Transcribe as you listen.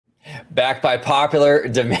Back by popular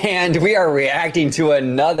demand, we are reacting to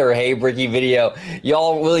another Hey Brickey video.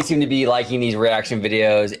 Y'all really seem to be liking these reaction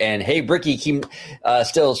videos, and Hey Brickey keep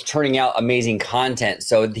still churning out amazing content.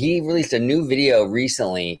 So he released a new video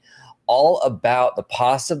recently all about the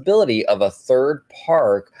possibility of a third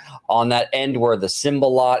park on that end where the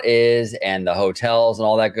Symbol lot is and the hotels and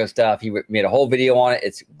all that good stuff. He made a whole video on it.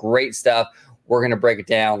 It's great stuff. We're going to break it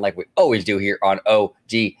down like we always do here on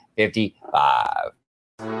OG55.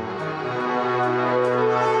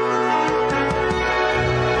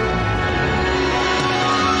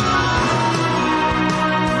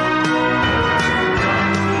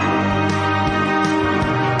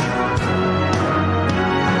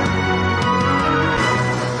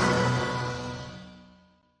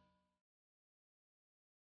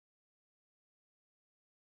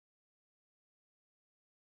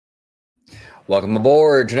 Welcome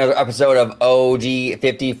aboard to another episode of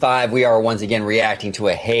OG55. We are once again reacting to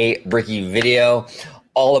a Hey Brickey video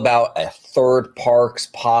all about a third park's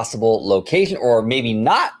possible location, or maybe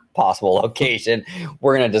not possible location.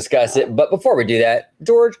 We're going to discuss it. But before we do that,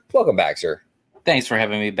 George, welcome back, sir. Thanks for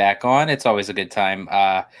having me back on. It's always a good time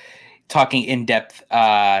talking in-depth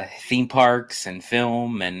theme parks and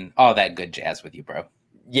film and all that good jazz with you, bro.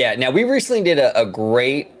 Yeah, now we recently did a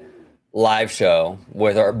great live show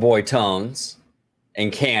with our boy Tones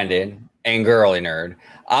and Candid and Girly Nerd.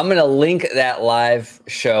 I'm going to link that live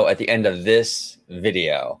show at the end of this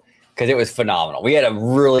video because it was phenomenal. We had a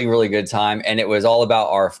really, really good time, and it was all about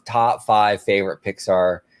our top 5 favorite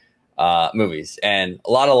Pixar movies and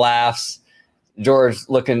a lot of laughs. George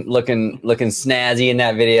looking snazzy in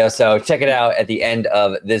that video. So check it out at the end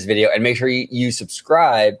of this video, and make sure you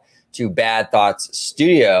subscribe to Bad Thoughts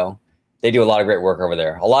Studio. They do a lot of great work over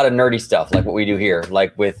there. A lot of nerdy stuff like what we do here,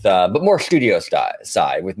 like with, but more studio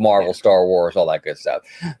side with Marvel, Star Wars, all that good stuff.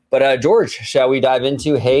 But George, shall we dive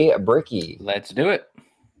into Hey Brickey? Let's do it.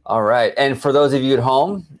 All right. And for those of you at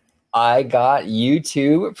home, I got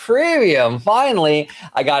YouTube Premium. Finally,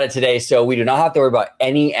 I got it today. So we do not have to worry about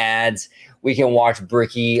any ads. We can watch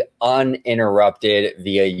Brickey uninterrupted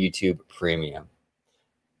via YouTube Premium.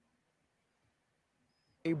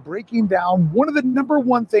 Breaking down one of the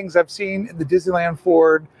 #1 things I've seen in the Disneyland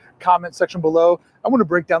Forward comment section below. I want to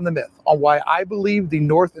break down the myth on why I believe the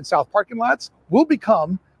North and South parking lots will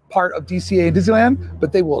become part of DCA and Disneyland,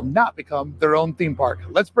 but they will not become their own theme park.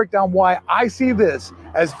 Let's break down why I see this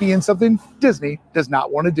as being something Disney does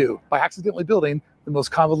not want to do by accidentally building the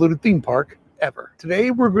most convoluted theme park ever.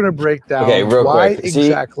 Today, we're going to break down why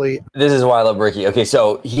exactly. This is why I love Brickey. Okay,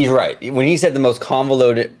 so he's right. When he said the most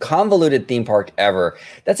convoluted theme park ever,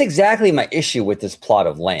 that's exactly my issue with this plot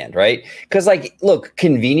of land, right? Because, like, look,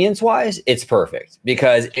 convenience-wise, it's perfect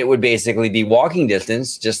because it would basically be walking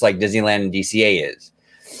distance, just like Disneyland and DCA is.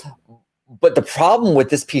 But the problem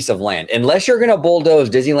with this piece of land, unless you're going to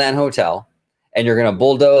bulldoze Disneyland Hotel and you're going to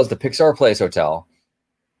bulldoze the Pixar Place Hotel,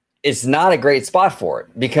 it's not a great spot for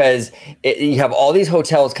it because you have all these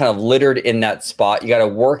hotels kind of littered in that spot. You got to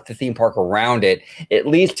work the theme park around it. It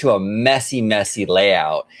leads to a messy, messy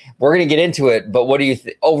layout. We're going to get into it, but what do you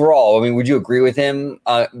think overall? I mean, would you agree with him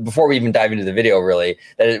before we even dive into the video, really,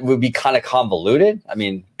 that it would be kind of convoluted? I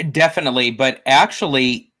mean, definitely, but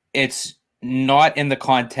actually it's not in the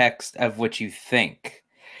context of what you think.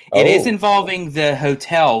 It is involving the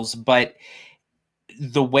hotels, but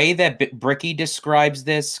the way that Brickey describes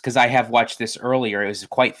this, because I have watched this earlier, it was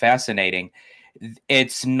quite fascinating.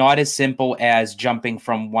 It's not as simple as jumping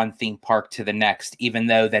from one theme park to the next, even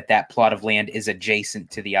though that plot of land is adjacent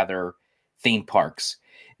to the other theme parks.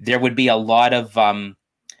 There would be a lot of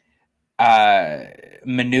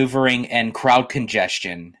maneuvering and crowd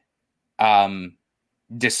congestion,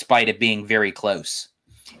 despite it being very close,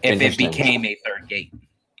 if it became a third gate.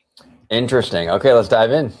 Interesting. Okay, let's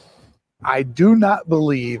dive in. I do not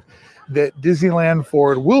believe that Disneyland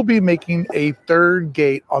Forward will be making a third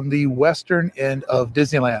gate on the western end of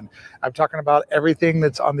Disneyland. I'm talking about everything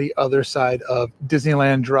that's on the other side of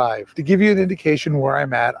Disneyland Drive. To give you an indication where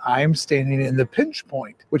I'm at, I'm standing in the pinch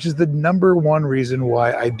point, which is the #1 reason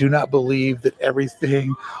why I do not believe that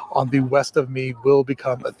everything on the west of me will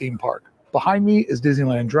become a theme park. Behind me is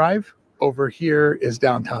Disneyland Drive. Over here is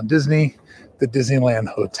Downtown Disney, the Disneyland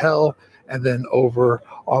Hotel, and then over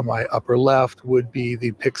on my upper left would be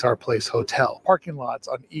the Pixar Place Hotel. Parking lots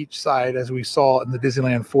on each side, as we saw in the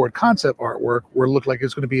Disneyland Forward concept artwork, where it looked like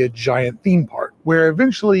it's going to be a giant theme park, where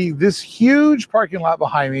eventually this huge parking lot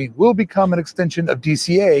behind me will become an extension of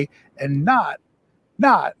DCA and not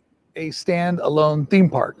a standalone theme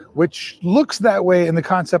park, which looks that way in the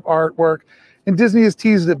concept artwork. And Disney has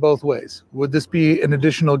teased it both ways. Would this be an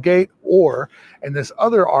additional gate, or in this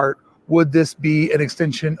other art, would this be an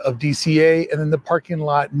extension of DCA? And then the parking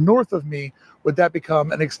lot north of me, would that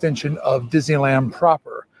become an extension of Disneyland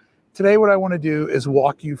proper? Today, what I want to do is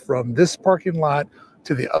walk you from this parking lot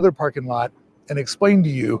to the other parking lot and explain to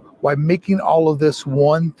you why making all of this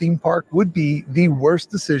one theme park would be the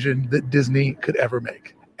worst decision that Disney could ever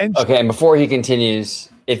make. And okay, and before he continues,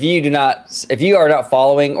 if you are not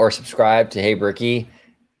following or subscribed to Hey Brickey,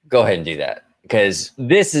 go ahead and do that, because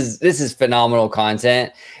this is phenomenal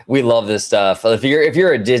content. We love this stuff. If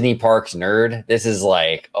you're a Disney parks nerd, this is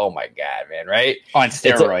like, oh my god, man, right? On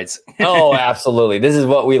steroids. Oh, absolutely. This is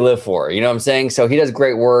what we live for. You know what I'm saying? So he does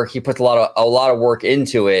great work. He puts a lot of work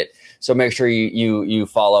into it. So make sure you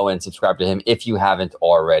follow and subscribe to him if you haven't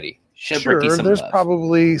already. Sure, there's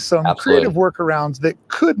probably some creative workarounds that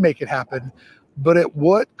could make it happen, but at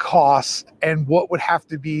what cost and what would have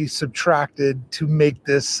to be subtracted to make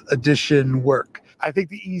this addition work? I think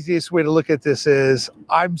the easiest way to look at this is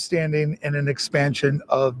I'm standing in an expansion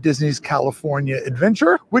of Disney's California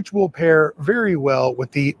Adventure, which will pair very well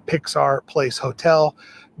with the Pixar Place Hotel,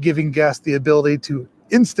 giving guests the ability to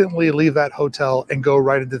instantly leave that hotel and go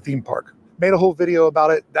right into the theme park. Made a whole video about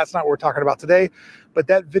it. That's not what we're talking about today. But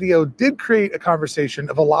that video did create a conversation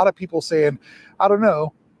of a lot of people saying, I don't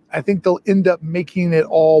know, I think they'll end up making it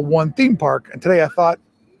all one theme park. And today I thought,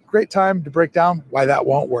 great time to break down why that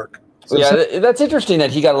won't work. So yeah, that's interesting that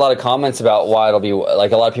he got a lot of comments about why it'll be,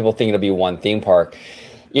 like, a lot of people think it'll be one theme park.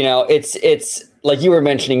 You know, it's like you were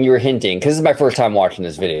mentioning, you were hinting, because this is my first time watching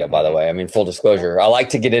this video, by the way. I mean, full disclosure. I like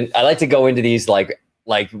to go into these like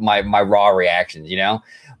my raw reactions, you know?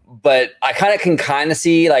 But I can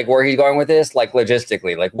see like where he's going with this, like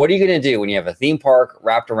logistically. Like, what are you going to do when you have a theme park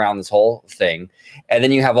wrapped around this whole thing, and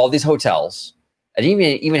then you have all these hotels, and you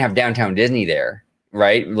even have downtown Disney there,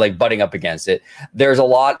 right? Like butting up against it. There's a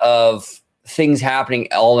lot of things happening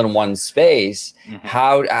all in one space. Mm-hmm.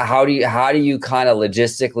 How do you kind of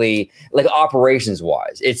logistically, like operations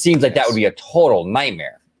wise, it seems like that would be a total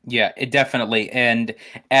nightmare. Yeah, it definitely. And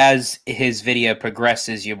as his video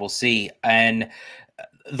progresses, you will see. And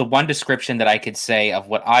the one description that I could say of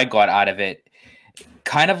what I got out of it,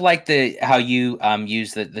 kind of like how you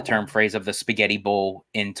use the term phrase of the spaghetti bowl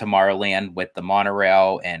in Tomorrowland with the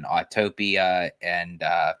monorail and Autopia and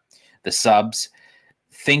the subs.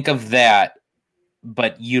 Think of that,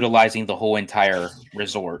 but utilizing the whole entire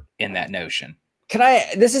resort in that notion.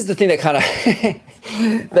 This is the thing that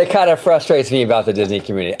kind of frustrates me about the Disney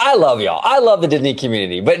community. I love y'all. I love the Disney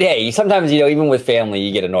community. But hey, sometimes, you know, even with family,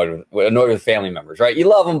 you get annoyed with family members, right? You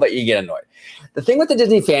love them, but you get annoyed. The thing with the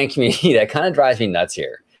Disney fan community that kind of drives me nuts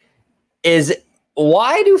here is,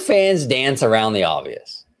 why do fans dance around the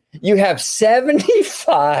obvious? You have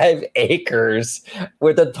 75 acres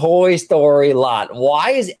with a Toy Story lot. Why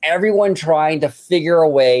is everyone trying to figure a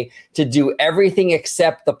way to do everything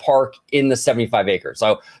except the park in the 75 acres?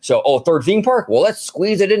 So third theme park? Well, let's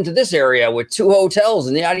squeeze it into this area with 2 hotels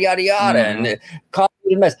and yada, yada, yada. Mm-hmm. And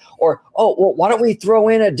complicated mess. Or, well, why don't we throw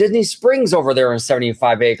in a Disney Springs over there in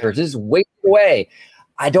 75 acres? This is way away.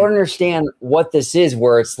 I don't understand what this is,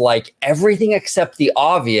 where it's like everything except the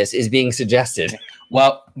obvious is being suggested.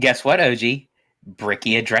 Well, guess what, OG?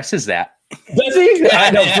 Brickey addresses that. Does he?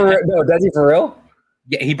 Does he for real?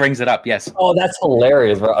 Yeah, he brings it up, yes. Oh, that's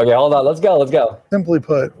hilarious, bro. Okay, hold on. Let's go. Simply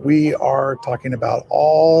put, we are talking about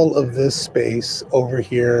all of this space over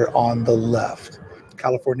here on the left.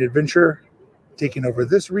 California Adventure taking over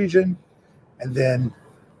this region, and then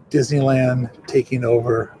Disneyland taking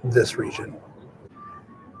over this region.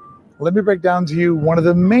 Let me break down to you one of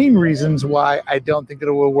the main reasons why I don't think it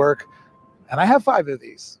will work. And I have 5 of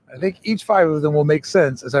these. I think each 5 of them will make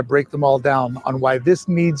sense as I break them all down on why this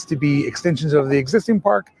needs to be extensions of the existing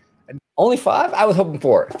park. And only 5? I was hoping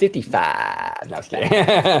for 55. No, I was kidding.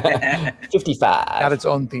 55. Not its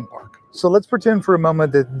own theme park. So let's pretend for a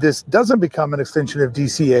moment that this doesn't become an extension of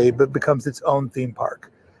DCA, but becomes its own theme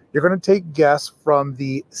park. You're going to take guests from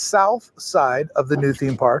the south side of the new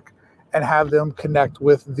theme park and have them connect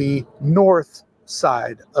with the north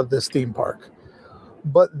side of this theme park.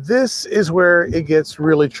 But this is where it gets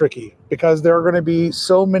really tricky, because there are going to be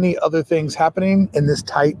so many other things happening in this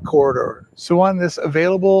tight corridor. So on this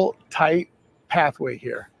available tight pathway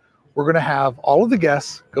here, we're going to have all of the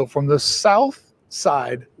guests go from the south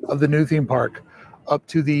side of the new theme park up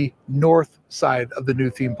to the north side of the new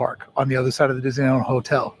theme park on the other side of the Disneyland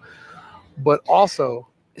Hotel. But also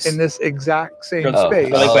in this exact same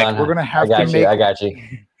space, we're going to have to make... I got you.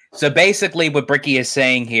 So basically what Brickey is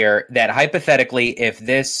saying here, that hypothetically, if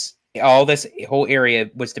this whole area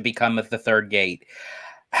was to become the third gate,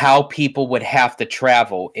 how people would have to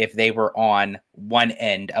travel if they were on one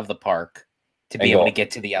end of the park to be able to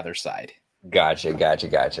get to the other side. Gotcha.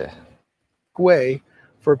 way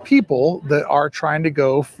for people that are trying to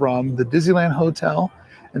go from the Disneyland Hotel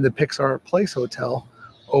and the Pixar Place Hotel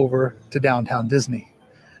over to downtown Disney.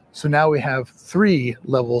 So now we have 3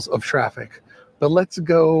 levels of traffic. But let's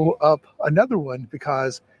go up another one,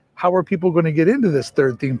 because how are people going to get into this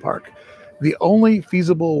third theme park? The only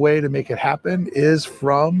feasible way to make it happen is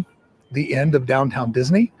from the end of downtown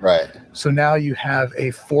Disney. Right. So now you have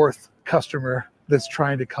a 4th customer that's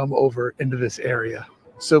trying to come over into this area.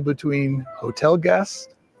 So between hotel guests,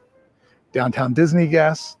 downtown Disney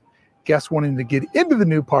guests, guests wanting to get into the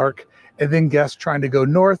new park, and then guests trying to go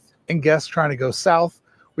north and guests trying to go south,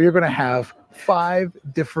 we are going to have 5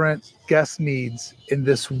 different guest needs in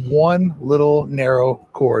this one little narrow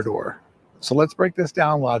corridor. So let's break this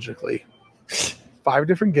down logically. 5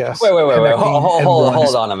 different guests. Wait.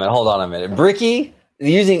 Hold on a minute. Brickey,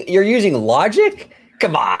 you're using logic?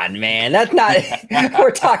 Come on, man. That's not.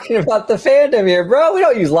 We're talking about the fandom here, bro. We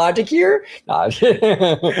don't use logic here. No.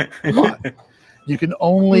 You can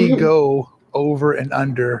only go over and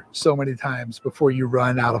under so many times before you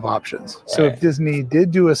run out of options. Right. So if Disney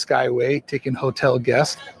did do a Skyway, taking hotel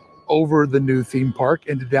guests over the new theme park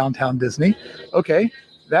into downtown Disney, okay,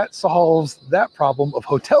 that solves that problem of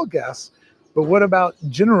hotel guests. But what about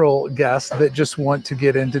general guests that just want to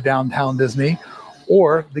get into downtown Disney,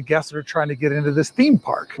 or the guests that are trying to get into this theme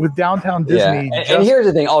park with downtown Disney? Yeah. And here's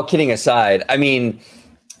the thing, all kidding aside, I mean,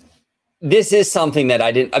 this is something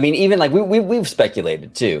that even like we've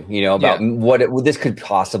speculated too, about what this could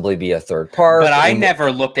possibly be a third park. But I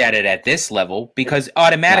never looked at it at this level, because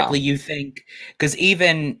automatically you think, because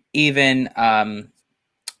even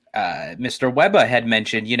Mr. Webber had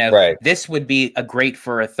mentioned, this would be a great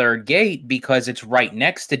for a third gate because it's right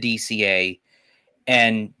next to DCA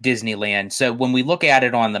and Disneyland. So when we look at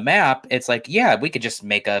it on the map, it's like, yeah, we could just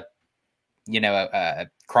make a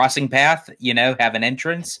crossing path, have an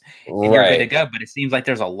entrance, and you're good to go. But it seems like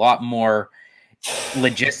there's a lot more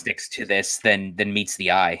logistics to this than meets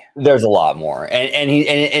the eye. There's a lot more, and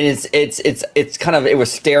it's kind of, it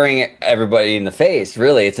was staring at everybody in the face.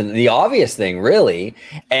 Really, it's the obvious thing, really,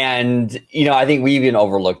 and I think we even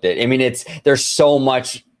overlooked it. I mean, there's so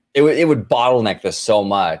much. It would bottleneck this so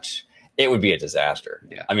much. It would be a disaster.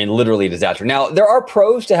 Yeah. I mean, literally a disaster. Now, there are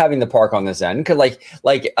pros to having the park on this end, because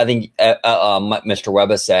like I think Mr.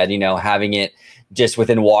 Webber said, having it just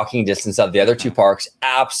within walking distance of the other 2 parks,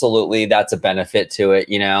 absolutely, that's a benefit to it,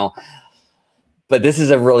 But this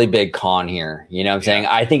is a really big con here. You know what I'm saying?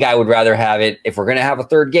 I think I would rather have it, if we're going to have a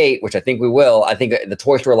third gate, which I think we will. I think the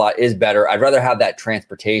Toy Store lot is better. I'd rather have that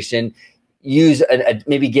transportation. Use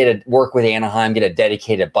maybe work with Anaheim, get a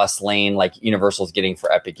dedicated bus lane like Universal's getting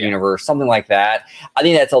for Epic Universe, something like that. I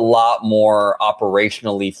think that's a lot more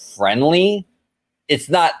operationally friendly. It's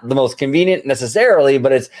not the most convenient necessarily,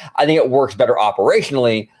 but I think it works better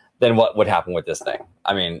operationally than what would happen with this thing.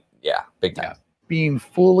 I mean, yeah, big time. Being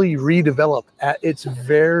fully redeveloped at its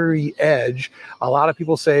very edge. A lot of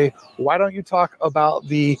people say, why don't you talk about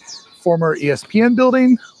the former ESPN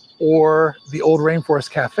building or the old Rainforest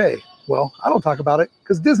Cafe? Well, I don't talk about it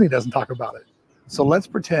because Disney doesn't talk about it. So let's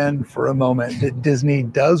pretend for a moment that Disney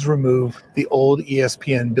does remove the old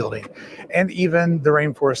ESPN building and even the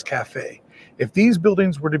Rainforest Cafe. If these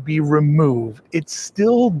buildings were to be removed, it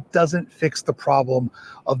still doesn't fix the problem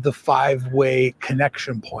of the 5-way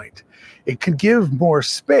connection point. It could give more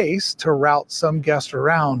space to route some guests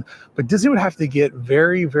around, but Disney would have to get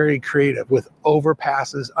very, very creative with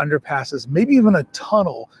overpasses, underpasses, maybe even a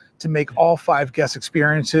tunnel to make all 5 guest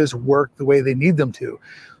experiences work the way they need them to.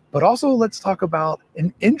 But also, let's talk about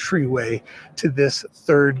an entryway to this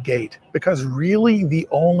third gate, because really the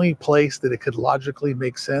only place that it could logically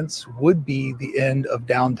make sense would be the end of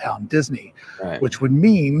downtown Disney, which would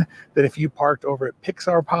mean that if you parked over at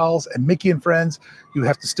Pixar Pals and Mickey and Friends, you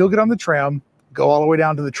have to still get on the tram, go all the way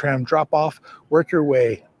down to the tram drop off, work your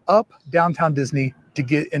way up downtown Disney to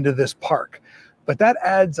get into this park. But that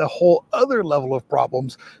adds a whole other level of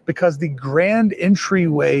problems, because the grand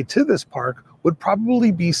entryway to this park would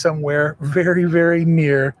probably be somewhere very, very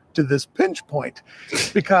near to this pinch point,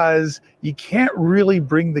 because you can't really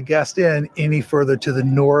bring the guest in any further to the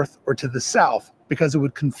north or to the south, because it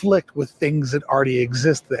would conflict with things that already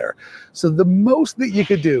exist there. So the most that you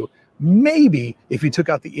could do, maybe if you took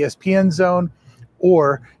out the ESPN zone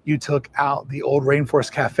or you took out the old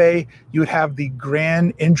Rainforest Cafe, you would have the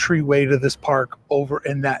grand entryway to this park over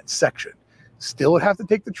in that section. Still would have to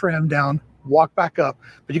take the tram down, walk back up,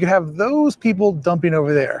 but you could have those people dumping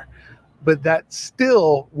over there. But that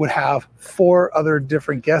still would have 4 other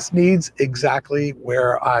different guest needs exactly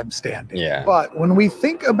where I'm standing. Yeah. But when we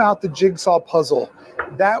think about the jigsaw puzzle,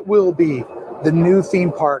 that will be the new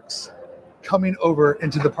theme parks coming over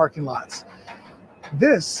into the parking lots.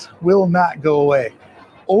 This will not go away.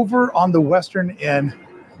 Over on the western end,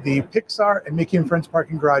 the Pixar and Mickey and Friends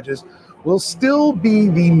parking garages will still be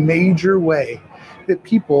the major way that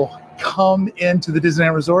people come into the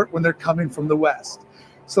Disneyland Resort when they're coming from the west.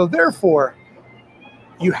 So therefore,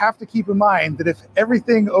 you have to keep in mind that if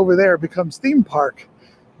everything over there becomes theme park,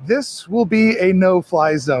 this will be a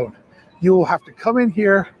no-fly zone. You will have to come in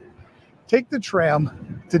here, take the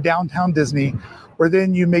tram to downtown Disney, where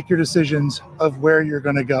then you make your decisions of where you're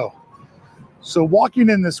going to go. So walking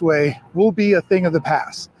in this way will be a thing of the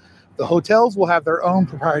past. The hotels will have their own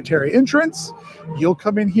proprietary entrance. You'll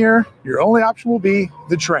come in here. Your only option will be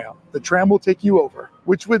the tram. The tram will take you over,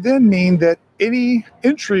 which would then mean that any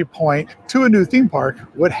entry point to a new theme park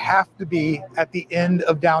would have to be at the end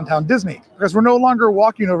of downtown Disney, because we're no longer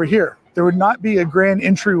walking over here. There would not be a grand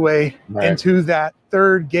entryway into that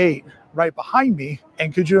third gate right behind me.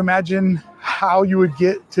 And could you imagine how you would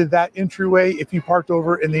get to that entryway if you parked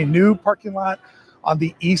over in the new parking lot on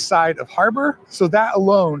the east side of Harbor? So that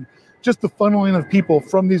alone, just the funneling of people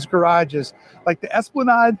from these garages, like the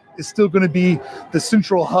Esplanade is still going to be the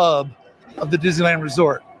central hub of the Disneyland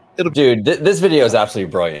Resort. Dude, this video is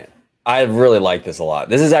absolutely brilliant. I really like this a lot.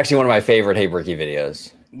 This is actually one of my favorite Hey Brickey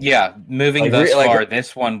videos. Yeah, moving thus far,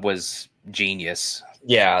 this one was genius.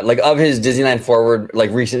 Yeah, like of his Disneyland Forward,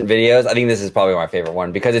 like recent videos, I think this is probably my favorite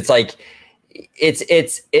one, because it's like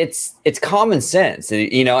it's common sense,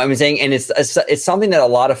 you know. I'm saying, and it's something that a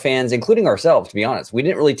lot of fans, including ourselves, to be honest, we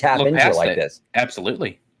didn't really tap into it like this.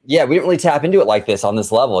 Absolutely. Yeah, we didn't really tap into it like this on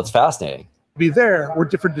this level. It's fascinating. Be there where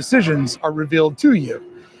different decisions are revealed to you,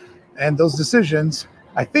 and those decisions,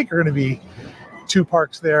 I think, are going to be 2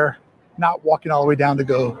 parks there, not walking all the way down to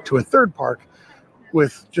go to a third park,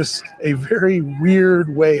 with just a very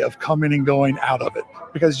weird way of coming and going out of it,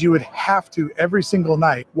 because you would have to every single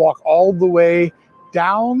night walk all the way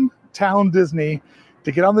downtown Disney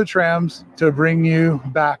to get on the trams to bring you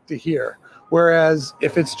back to here. Whereas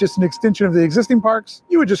if it's just an extension of the existing parks,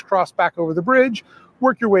 you would just cross back over the bridge,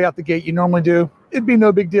 work your way out the gate you normally do. It'd be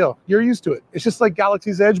no big deal. You're used to it. It's just like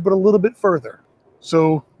Galaxy's Edge, but a little bit further.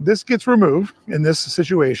 So this gets removed in this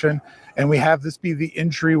situation, and we have this be the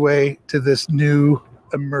entryway to this new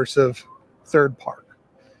immersive third park.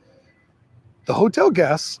 The hotel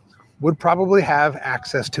guests would probably have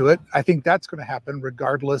access to it. I think that's going to happen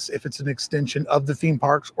regardless if it's an extension of the theme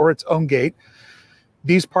parks or its own gate.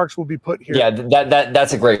 These parks will be put here. Yeah,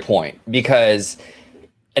 that's a great point, because,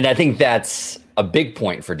 and I think that's a big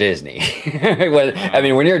point for Disney. I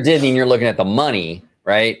mean, when you're Disney and you're looking at the money,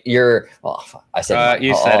 right? I said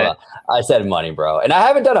you said it. I said money, bro. And I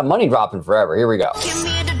haven't done a money drop in forever. Here we go. Give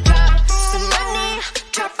me the drop, some money,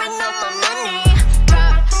 dropping on my money,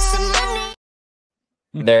 drop some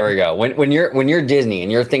money. There we go. When you're Disney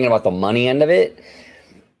and you're thinking about the money end of it,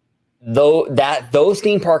 those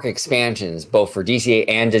theme park expansions, both for DCA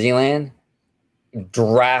and Disneyland,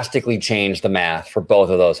 drastically changed the math for both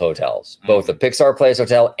of those hotels, both the Pixar Place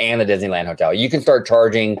Hotel and the Disneyland Hotel. You can start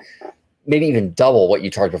charging maybe even double what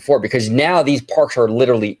you charged before, because now these parks are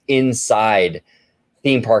literally inside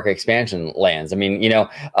theme park expansion lands. I mean, you know,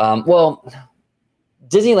 well,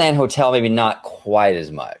 Disneyland Hotel maybe not quite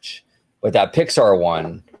as much, but that Pixar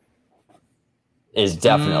one is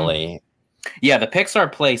definitely. Yeah, the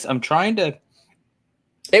Pixar Place. I'm trying to.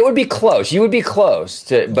 It would be close. You would be close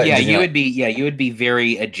to, but yeah, you would be. Yeah, you would be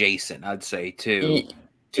very adjacent, I'd say, to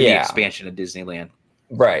the expansion of Disneyland.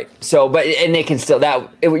 Right. So, but and they can still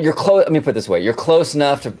you're close. Let me put it this way: you're close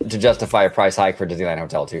enough to justify a price hike for Disneyland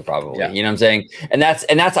Hotel too, probably. Yeah. You know what I'm saying? And that's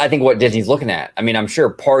I think what Disney's looking at. I mean, I'm sure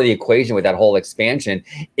part of the equation with that whole expansion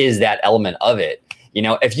is that element of it. You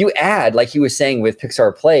know, if you add, like he was saying with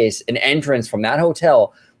Pixar Place, an entrance from that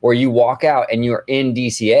hotel where you walk out and you're in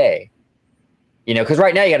DCA. You know, because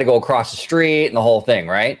right now you got to go across the street and the whole thing,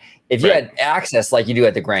 right? If you had access like you do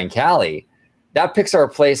at the Grand Cali, that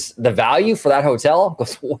Pixar Place, the value for that hotel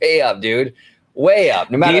goes way up, dude. Way up.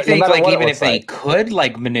 No matter, do you think, no matter like, what even if they could,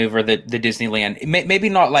 like, maneuver the Disneyland, maybe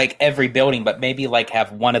not like every building, but maybe like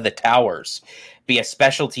have one of the towers be a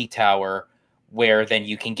specialty tower where then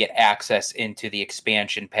you can get access into the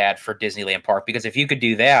expansion pad for Disneyland Park? Because if you could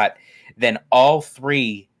do that, then all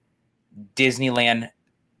 3 Disneyland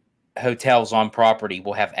hotels on property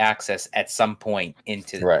will have access at some point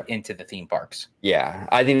into the theme parks. Yeah,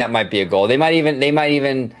 I think that might be a goal. They might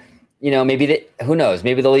even, you know, maybe who knows?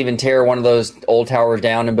 Maybe they'll even tear one of those old towers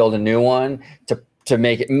down and build a new one to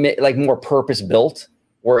make it like more purpose built,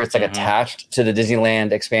 where it's like attached to the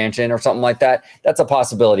Disneyland expansion or something like that. That's a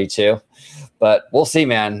possibility too, but we'll see,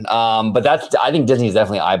 man. But I think Disney's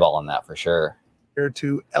definitely eyeballing that for sure.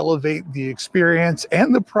 To elevate the experience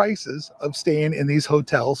and the prices of staying in these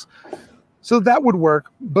hotels, So that would work.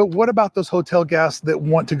 But what about those hotel guests that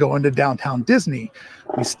want to go into downtown Disney?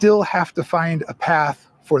 We still have to find a path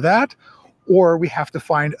for that, or we have to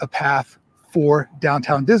find a path for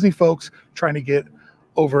downtown Disney folks trying to get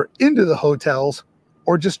over into the hotels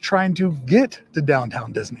or just trying to get to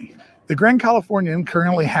downtown Disney. The Grand Californian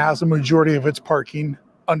currently has a majority of its parking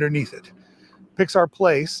underneath it. Pixar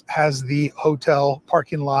Place has the hotel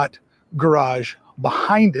parking lot garage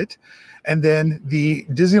behind it, and then the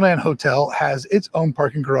Disneyland Hotel has its own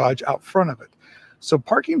parking garage out front of it. So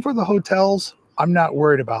parking for the hotels, I'm not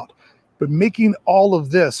worried about. But making all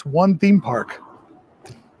of this one theme park,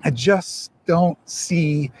 I just don't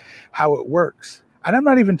see how it works. And I'm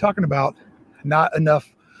not even talking about not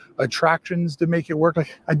enough attractions to make it work.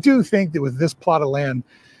 Like, I do think that with this plot of land,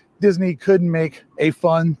 Disney could make a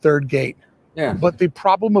fun third gate. Yeah. But the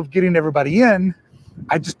problem of getting everybody in,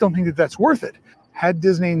 I just don't think that that's worth it. Had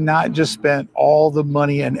Disney not just spent all the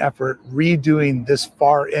money and effort redoing this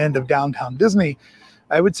far end of downtown Disney,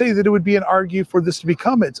 I would say that it would be an argue for this to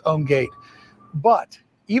become its own gate. But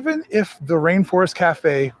even if the Rainforest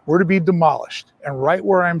Cafe were to be demolished and right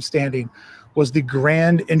where I'm standing was the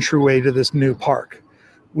grand entryway to this new park,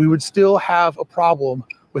 we would still have a problem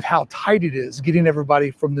with how tight it is getting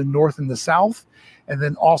everybody from the north and the south, and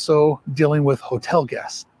then also dealing with hotel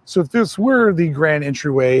guests. So if this were the grand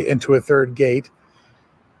entryway into a third gate,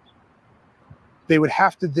 they would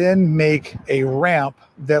have to then make a ramp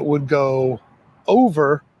that would go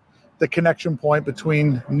over the connection point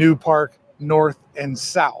between New Park North and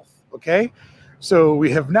South. Okay, so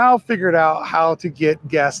we have now figured out how to get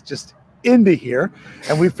guests just into here,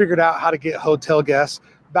 and we figured out how to get hotel guests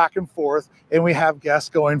back and forth, and we have guests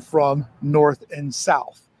going from north and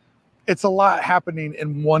south. It's a lot happening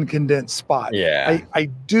in one condensed spot. Yeah, I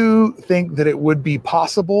do think that it would be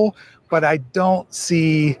possible, but I don't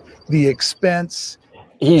see the expense.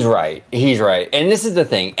 He's right. He's right. And this is the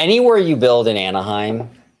thing. Anywhere you build in Anaheim,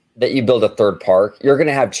 that you build a third park, you're going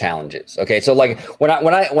to have challenges. Okay, so like when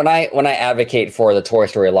I advocate for the Toy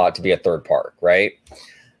Story lot to be a third park, right?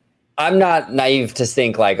 I'm not naive to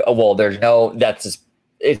think like, oh well,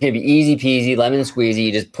 it's gonna be easy peasy, lemon squeezy.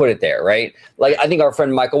 You just put it there, right? Like I think our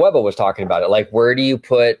friend Michael Webber was talking about it. Like, where do you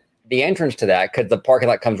put the entrance to that? Because the parking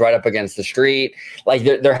lot comes right up against the street. Like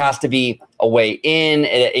there has to be a way in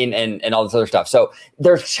and all this other stuff. So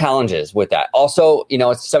there's challenges with that. Also,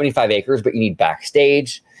 it's 75 acres, but you need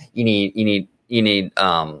backstage. You need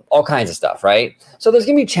all kinds of stuff, right? So there's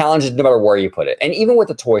gonna be challenges no matter where you put it, and even with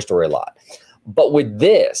the Toy Story lot. But with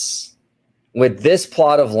this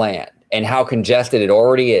plot of land and how congested it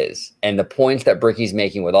already is, and the points that Brickey's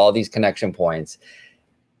making with all these connection points,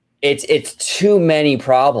 it's too many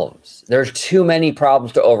problems. There's too many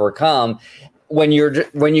problems to overcome. When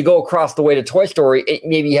you go across the way to Toy Story,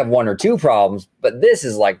 maybe you have one or two problems, but this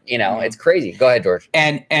is like, it's crazy. Go ahead, George.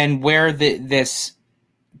 And where this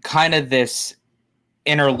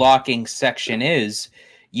interlocking section is,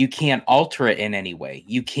 you can't alter it in any way.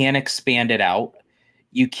 You can't expand it out.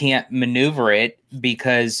 You can't maneuver it,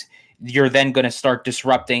 because you're then going to start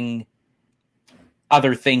disrupting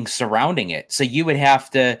other things surrounding it. So you would have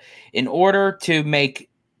to, in order to make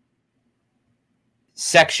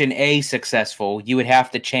section A successful, you would have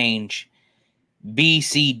to change B,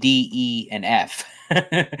 C, D, E, and F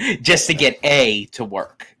just to get A to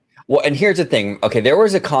work. Well, and here's the thing. Okay, there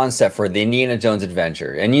was a concept for the Indiana Jones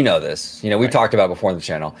Adventure, and you know this. We've talked about before on the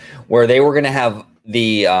channel, where they were going to have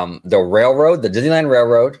the railroad, the Disneyland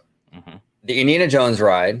Railroad, mm-hmm. the Indiana Jones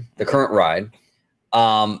ride, the current ride,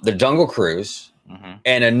 the Jungle Cruise, mm-hmm.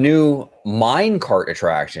 and a new mine cart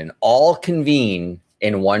attraction, all convene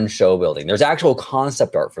in one show building. There's actual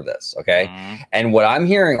concept art for this, okay? Mm-hmm. And what I'm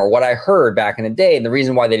hearing, or what I heard back in the day, and the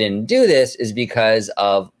reason why they didn't do this is because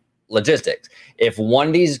of logistics. If one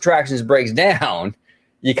of these attractions breaks down,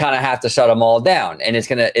 you kind of have to shut them all down, and it's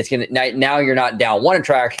gonna now you're not down one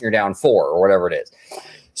attraction, you're down 4 or whatever it is.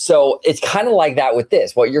 So it's kind of like that with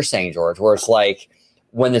this, what you're saying, George, where it's like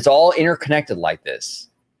when it's all interconnected like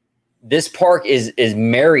this park is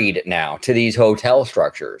married now to these hotel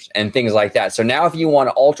structures and things like that. So now if you want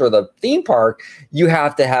to alter the theme park, you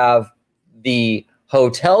have to have the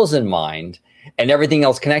hotels in mind and everything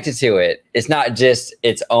else connected to it. It's not just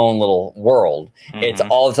its own little world. Mm-hmm. It's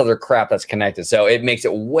all this other crap that's connected. So it makes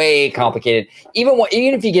it way complicated. Even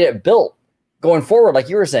if you get it built going forward, like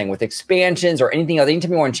you were saying, with expansions or anything else,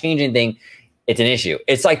 anytime you want to change anything, it's an issue.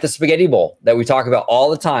 It's like the spaghetti bowl that we talk about all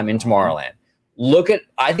the time in Tomorrowland.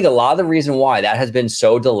 I think a lot of the reason why that has been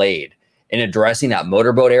so delayed in addressing that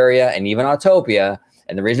motorboat area and even Autopia,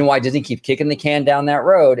 and the reason why Disney keeps kicking the can down that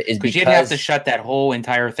road is because you'd have to shut that whole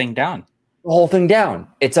entire thing down. the whole thing down.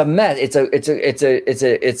 It's a mess.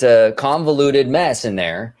 It's a convoluted mess in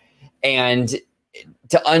there, and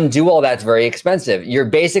to undo all that's very expensive. You're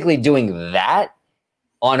basically doing that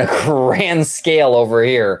on a grand scale over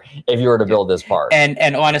here if you were to build this park.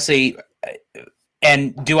 And honestly,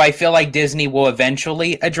 and do I feel like Disney will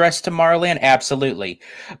eventually address Tomorrowland? Absolutely.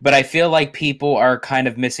 But I feel like people are kind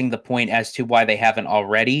of missing the point as to why they haven't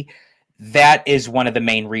already. That is one of the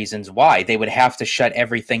main reasons why. They would have to shut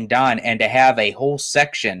everything down, and to have a whole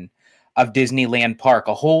section of Disneyland Park,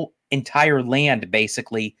 a whole entire land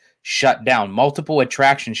basically shut down, multiple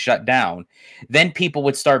attractions shut down. Then people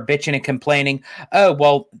would start bitching and complaining, oh,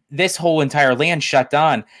 well, this whole entire land shut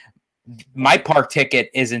down. My park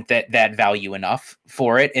ticket isn't that value enough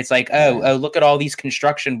for it. It's like, oh, look at all these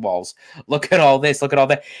construction walls. Look at all this. Look at all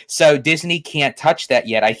that. So Disney can't touch that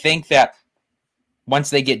yet. I think that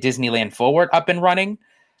once they get Disneyland Forward up and running,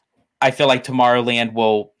 I feel like Tomorrowland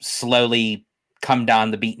will slowly come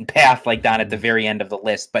down the beaten path, like down at the very end of the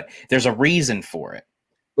list. But there's a reason for it.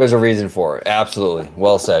 There's a reason for it. Absolutely.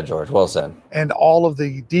 Well said, George. Well said. And all of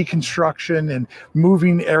the deconstruction and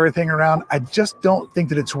moving everything around, I just don't think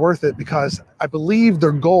that it's worth it, because I believe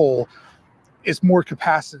their goal is more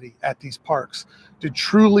capacity at these parks to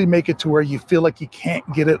truly make it to where you feel like you can't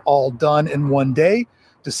get it all done in one day,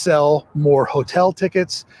 to sell more hotel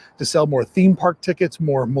tickets, to sell more theme park tickets,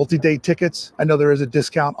 more multi-day tickets. I know there is a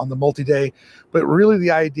discount on the multi-day, but really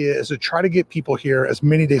the idea is to try to get people here as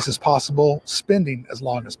many days as possible, spending as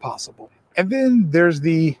long as possible. And then there's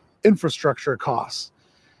the infrastructure costs.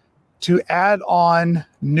 To add on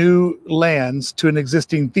new lands to an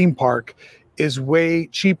existing theme park is way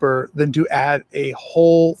cheaper than to add a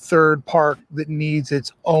whole third park that needs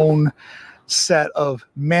its own set of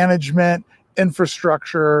management,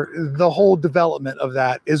 infrastructure. The whole development of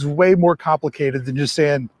that is way more complicated than just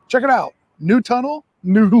saying, check it out, new tunnel,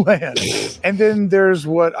 new land. And then there's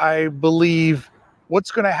what I believe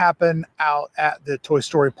what's going to happen out at the Toy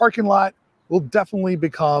Story parking lot will definitely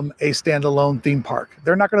become a standalone theme park.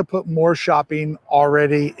 They're not going to put more shopping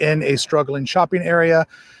already in a struggling shopping area.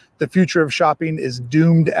 The future of shopping is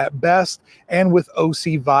doomed at best. And with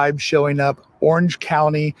OC vibes showing up, Orange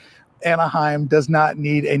County, Anaheim does not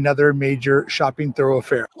need another major shopping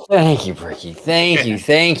thoroughfare. Thank you, Brickey. Thank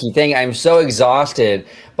you. I'm so exhausted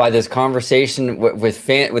by this conversation with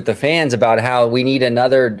the fans about how we need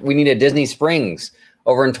a Disney Springs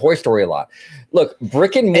over in Toy Story Lot. Look,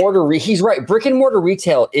 brick and mortar, he's right. Brick and mortar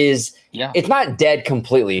retail is, it's not dead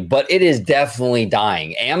completely, but it is definitely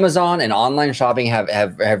dying. Amazon and online shopping have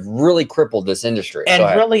really crippled this industry. And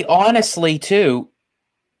really, honestly, too,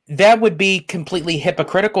 that would be completely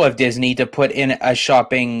hypocritical of Disney to put in a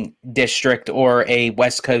shopping district or a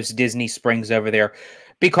West Coast Disney Springs over there.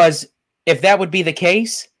 Because if that would be the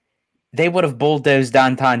case, they would have bulldozed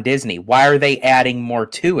downtown Disney. Why are they adding more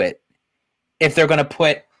to it if they're going to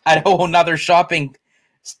put a whole nother shopping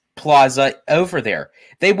plaza over there?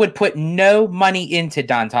 They would put no money into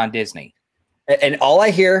downtown Disney. And all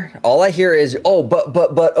I hear is, oh,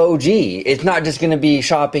 but OG, it's not just going to be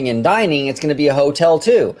shopping and dining, it's going to be a hotel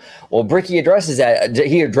too. Well, Brickey addressed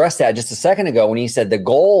that just a second ago when he said the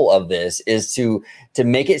goal of this is to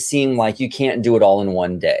make it seem like you can't do it all in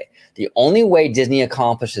one day. The only way Disney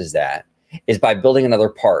accomplishes that is by building another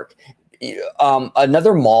park.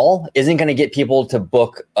 Another mall isn't going to get people to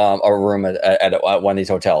book a room at one of these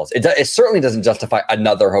hotels. It certainly doesn't justify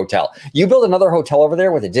another hotel. You build another hotel over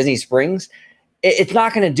there with a Disney Springs, it's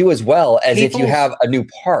not going to do as well as if you have a new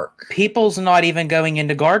park. People's not even going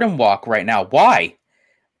into Garden Walk right now. Why?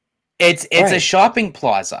 It's right. A shopping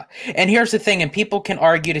plaza. And here's the thing, and people can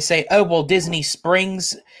argue to say, oh, well, Disney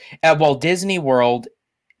Springs at Walt Disney World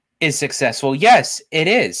is successful. Yes, it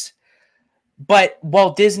is. But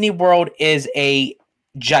Walt Disney World is a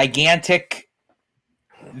gigantic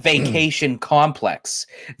vacation complex.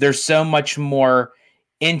 There's so much more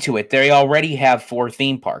into it. They already have 4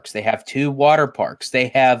 theme parks. They have 2 water parks. They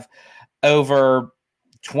have over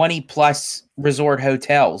 20 plus resort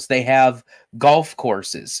hotels. They have golf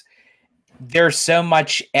courses. There's so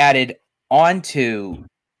much added onto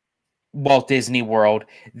Walt Disney World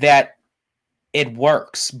that it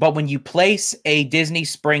works. But when you place a Disney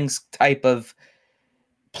Springs type of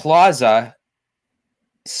plaza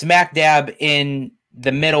smack dab in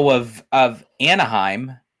the middle of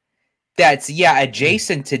Anaheim, that's,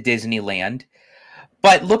 adjacent to Disneyland,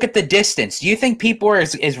 but look at the distance. Do you think people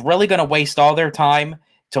is really going to waste all their time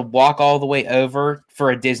to walk all the way over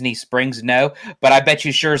for a Disney Springs? No, but I bet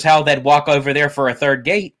you sure as hell they'd walk over there for a third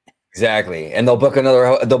gate. Exactly, and they'll book a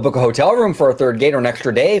hotel room for a third gate or an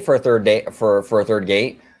extra day for a third day for a third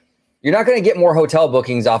gate. You're not going to get more hotel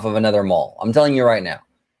bookings off of another mall. I'm telling you right now.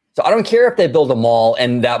 So I don't care if they build a mall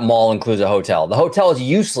and that mall includes a hotel. The hotel is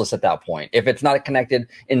useless at that point if it's not connected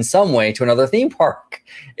in some way to another theme park.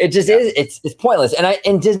 It just is. It's pointless.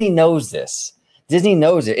 And Disney knows this. Disney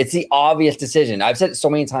knows it. It's the obvious decision. I've said it so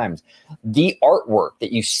many times. The artwork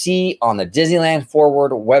that you see on the Disneyland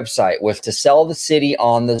Forward website was to sell the city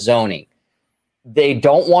on the zoning. They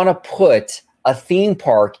don't want to put a theme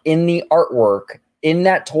park in the artwork in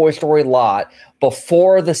that Toy Story lot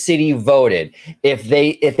before the city voted. If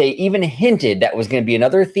they even hinted that was going to be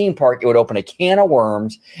another theme park, it would open a can of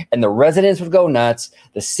worms and the residents would go nuts.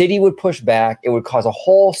 The city would push back. It would cause a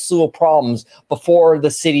whole slew of problems before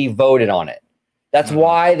the city voted on it. That's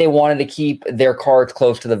why they wanted to keep their cards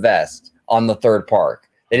close to the vest on the third park.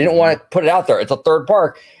 They didn't want to put it out there. It's a third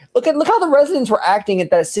park. Look how the residents were acting at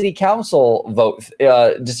that city council vote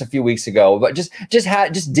just a few weeks ago. But just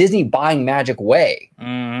Disney buying Magic Way.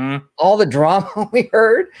 All the drama we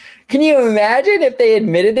heard. Can you imagine if they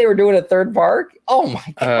admitted they were doing a third park? Oh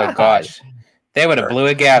my god! Oh gosh, they would have blew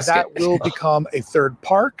a gasket. That will become a third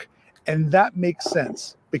park, and that makes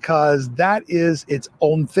sense because that is its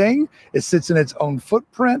own thing. It sits in its own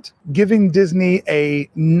footprint, giving Disney a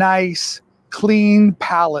nice, clean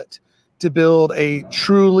palette to build a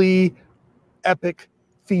truly epic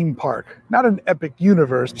theme park. Not an epic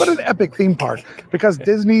universe, but an epic theme park. Because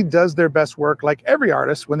Disney does their best work, like every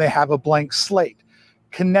artist, when they have a blank slate.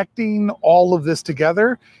 Connecting all of this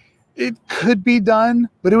together, it could be done,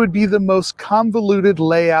 but it would be the most convoluted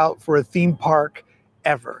layout for a theme park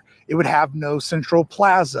ever. It would have no central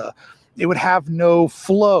plaza. It would have no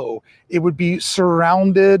flow. It would be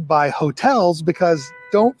surrounded by hotels because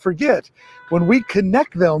don't forget, when we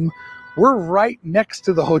connect them, we're right next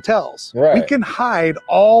to the hotels. Right. We can hide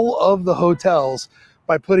all of the hotels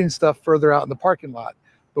by putting stuff further out in the parking lot,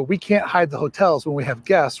 but we can't hide the hotels when we have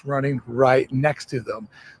guests running right next to them.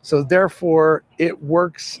 So therefore, it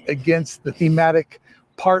works against the thematic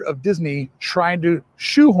part of Disney trying to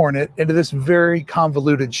shoehorn it into this very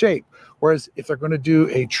convoluted shape. Whereas if they're going to do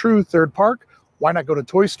a true third park, why not go to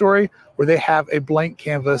Toy Story where they have a blank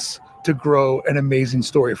canvas to grow an amazing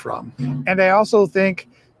story from? And I also think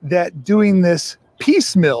that doing this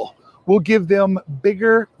piecemeal will give them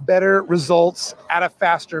bigger, better results at a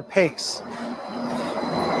faster pace.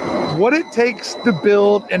 What it takes to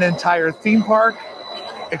build an entire theme park,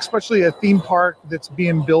 especially a theme park that's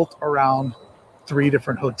being built around 3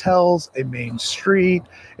 different hotels, a main street,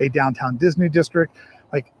 a downtown Disney district,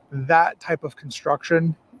 like that type of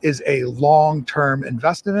construction is a long-term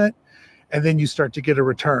investment, and then you start to get a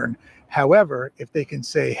return. However, if they can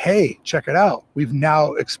say, hey, check it out, we've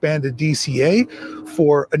now expanded DCA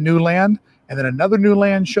for a new land, and then another new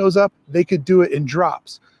land shows up, they could do it in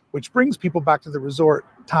drops, which brings people back to the resort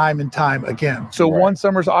time and time again. So one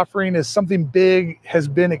summer's offering is something big has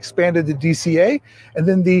been expanded to DCA, and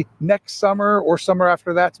then the next summer or summer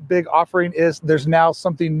after that's big offering is there's now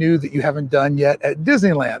something new that you haven't done yet at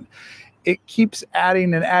Disneyland. It keeps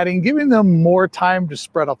adding and adding, giving them more time to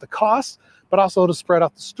spread out the costs, but also to spread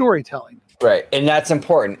out the storytelling. Right. And that's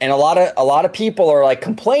important. And a lot of people are like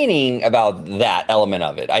complaining about that element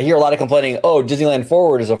of it. I hear a lot of complaining, oh, Disneyland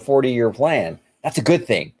Forward is a 40-year plan. That's a good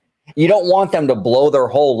thing. You don't want them to blow their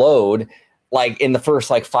whole load like in the first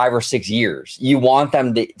like 5 or 6 years. You want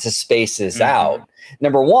them to space this out.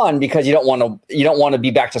 Number one, because you don't want to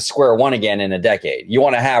be back to square one again in a decade. You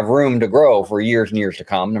want to have room to grow for years and years to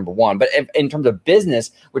come. Number one, but in terms of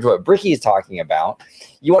business, which is what Brickey is talking about,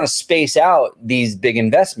 you want to space out these big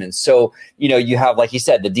investments. So you have, like you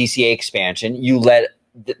said, the DCA expansion. You let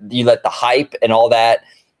the hype and all that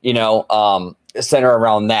center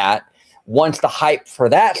around that. Once the hype for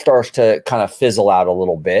that starts to kind of fizzle out a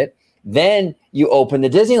little bit, then you open the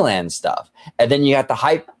Disneyland stuff, and then you have the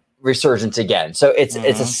hype resurgence again. So it's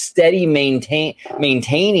a steady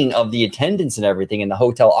maintaining of the attendance and everything, and the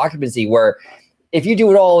hotel occupancy. Where if you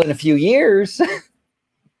do it all in a few years,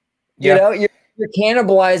 you're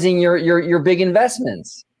cannibalizing your big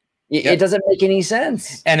investments. It doesn't make any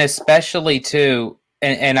sense. And especially too,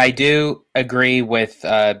 and I do agree with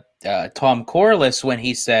Tom Corliss when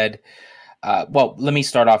he said, well, let me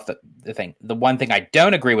start off the thing. The one thing I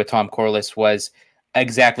don't agree with Tom Corliss was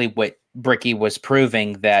exactly what Brickey was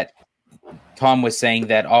proving, that Tom was saying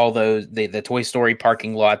that all those, the Toy Story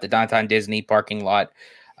parking lot, the downtown Disney parking lot,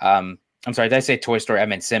 I'm sorry, did I say Toy Story? I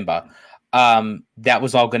meant Simba. That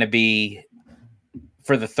was all going to be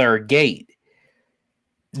for the third gate.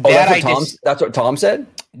 That's what Tom said?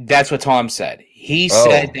 That's what Tom said. He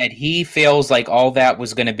said that he feels like all that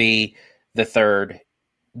was going to be the third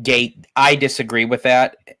gate. I disagree with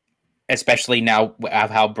that, especially now of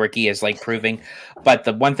how Brickey is like proving. But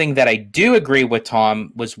the one thing that I do agree with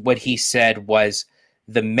Tom was what he said was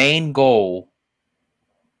the main goal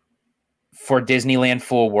for Disneyland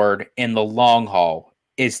Forward in the long haul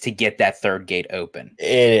is to get that third gate open.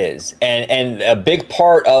 It is. And a big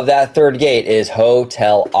part of that third gate is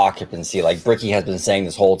hotel occupancy, like Brickey has been saying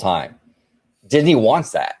this whole time. Disney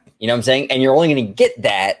wants that. You know what I'm saying? And you're only going to get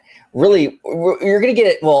that. Really, you're going to get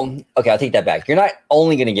it. Well, okay, I'll take that back. You're not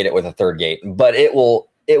only going to get it with a third gate, but it will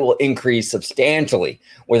increase substantially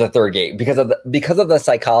with a third gate because of the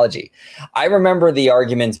psychology. I remember the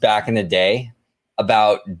arguments back in the day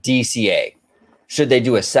about DCA. Should they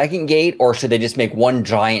do a second gate or should they just make one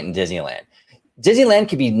giant in Disneyland? Disneyland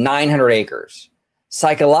could be 900 acres.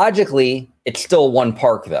 Psychologically, it's still one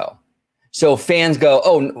park though. So fans go,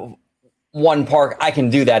 oh, one park, I can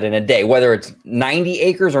do that in a day, whether it's 90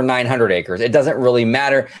 acres or 900 acres. It doesn't really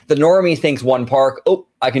matter. The normie thinks one park, oh,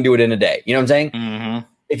 I can do it in a day. You know what I'm saying? Mm-hmm.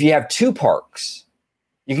 If you have two parks,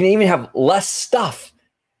 you can even have less stuff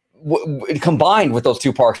combined with those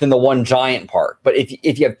two parks than the one giant park. But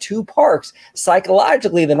if you have two parks,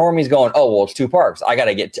 psychologically, the normie's going, oh, well, it's two parks. I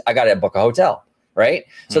gotta book a hotel. Right.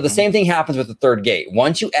 So the same thing happens with the third gate.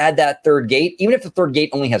 Once you add that third gate, even if the third gate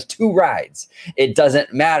only has 2 rides, it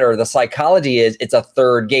doesn't matter. The psychology is it's a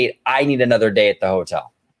third gate. I need another day at the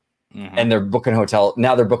hotel. And they're booking hotel.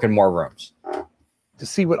 Now they're booking more rooms. To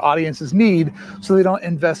see what audiences need so they don't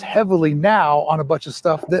invest heavily now on a bunch of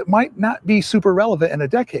stuff that might not be super relevant in a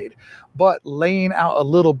decade, but laying out a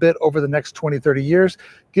little bit over the next 20, 30 years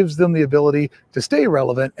gives them the ability to stay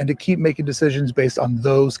relevant and to keep making decisions based on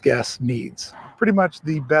those guests' needs. Pretty much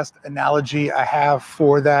the best analogy I have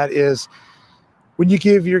for that is when you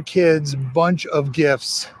give your kids a bunch of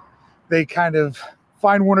gifts, they kind of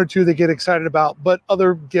find one or two they get excited about, but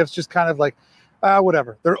other gifts just kind of like,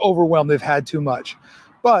 whatever. They're overwhelmed. They've had too much.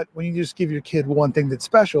 But when you just give your kid one thing that's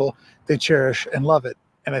special, they cherish and love it.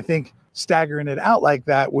 And I think staggering it out like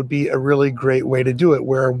that would be a really great way to do it,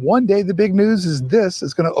 where one day the big news is this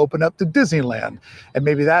is going to open up to Disneyland. And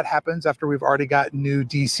maybe that happens after we've already got new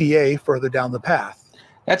DCA further down the path.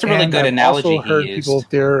 That's a really good analogy. I've also heard people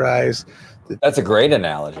theorize. That's a great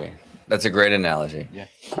analogy. That's a great analogy.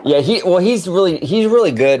 Yeah. He's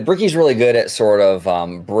really good. Brickey's really good at sort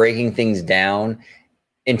of breaking things down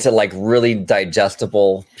into like really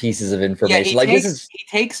digestible pieces of information. He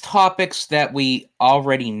takes topics that we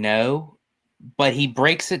already know, but he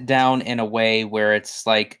breaks it down in a way where it's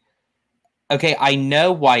like, okay, I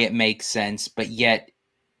know why it makes sense, but yet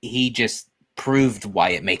he just proved why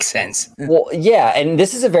it makes sense. Well, yeah, and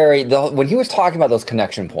this is when he was talking about those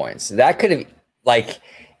connection points, that could have like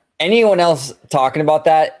anyone else talking about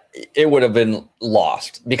that, it would have been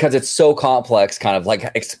lost because it's so complex, kind of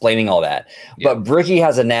like explaining all that. Yeah. But Brickey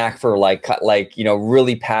has a knack for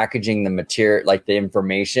really packaging the material, like the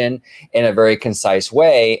information in a very concise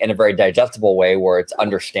way, in a very digestible way where it's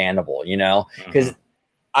understandable, because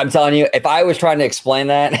I'm telling you, if I was trying to explain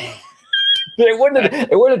that, it wouldn't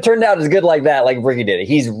have turned out as good like that, like Brickey did it.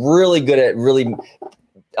 He's really good at really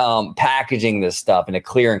packaging this stuff in a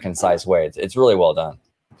clear and concise way. It's really well done.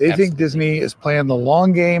 They think Disney is playing the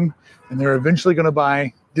long game, and they're eventually going to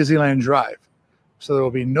buy Disneyland Drive. So there will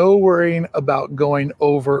be no worrying about going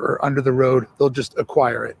over or under the road. They'll just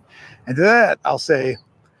acquire it. And to that, I'll say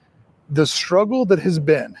the struggle that has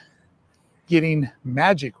been getting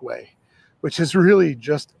Magic Way, which is really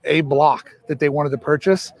just a block that they wanted to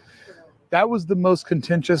purchase, that was the most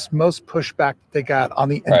contentious, most pushback they got on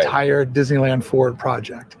the entire Disneyland Forward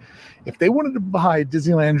project. If they wanted to buy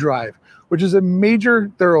Disneyland Drive, which is a major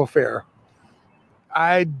thoroughfare,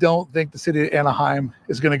 I don't think the city of Anaheim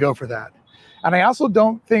is going to go for that. And I also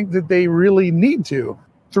don't think that they really need to.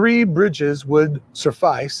 3 bridges would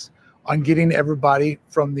suffice on getting everybody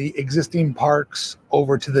from the existing parks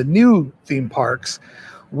over to the new theme parks.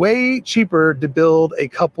 Way cheaper to build a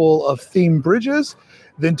couple of theme bridges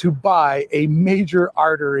than to buy a major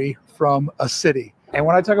artery from a city. And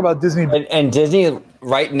when I talk about Disney... And Disney,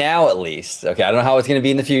 right now at least, okay, I don't know how it's going to be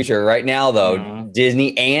in the future. Right now, though,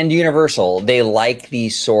 Disney and Universal, they like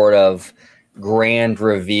these sort of grand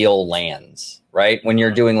reveal lands, right? When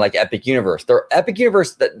you're doing like Epic Universe.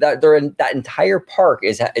 That entire park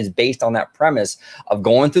is based on that premise of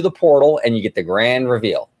going through the portal and you get the grand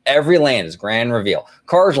reveal. Every land is grand reveal.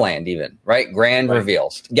 Cars Land even, right? Grand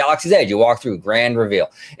reveals. Galaxy's Edge, you walk through, grand reveal.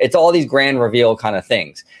 It's all these grand reveal kind of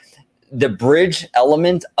things. The bridge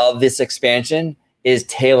element of this expansion is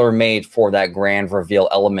tailor-made for that grand reveal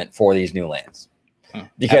element for these new lands.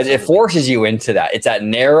 Because it forces you into that. It's that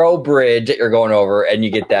narrow bridge that you're going over and you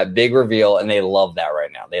get that big reveal, and they love that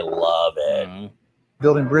right now. They love it.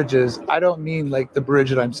 Building bridges, I don't mean like the bridge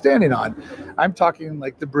that I'm standing on. I'm talking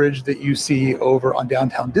like the bridge that you see over on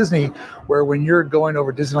downtown Disney, where when you're going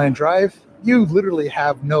over Disneyland Drive, you literally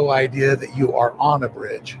have no idea that you are on a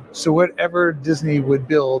bridge. So whatever Disney would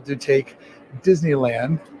build to take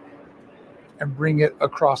Disneyland and bring it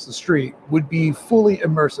across the street would be fully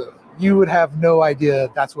immersive. You would have no idea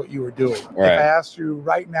that's what you were doing. Right. If I asked you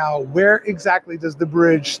right now, where exactly does the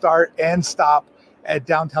bridge start and stop at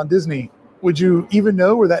Downtown Disney? Would you even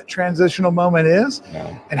know where that transitional moment is?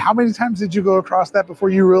 No. And how many times did you go across that before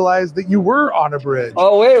you realized that you were on a bridge?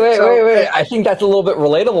 Oh, wait. I think that's a little bit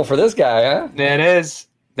relatable for this guy, huh? That is.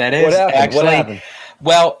 What happened? Actually. What happened?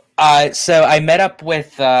 Well, so I met up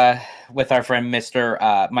with our friend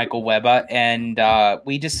Mr. Michael Webber, and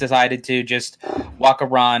we just decided to just walk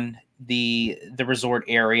around the resort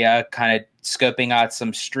area, kind of scoping out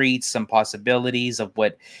some streets, some possibilities of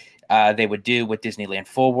what they would do with Disneyland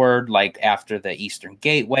Forward, like after the Eastern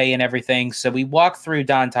Gateway and everything. So we walked through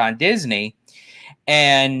Downtown Disney,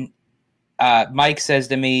 and Mike says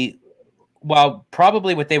to me, well,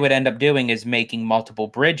 probably what they would end up doing is making multiple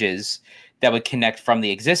bridges that would connect from the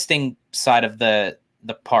existing side of the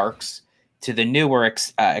parks to the newer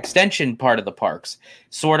extension part of the parks,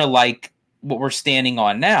 sort of like what we're standing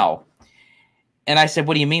on now. And I said,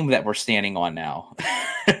 what do you mean that we're standing on now?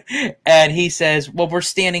 And he says, well, we're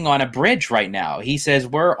standing on a bridge right now. He says,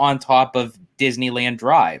 we're on top of Disneyland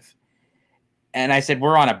Drive. And I said,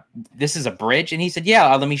 this is a bridge? And he said,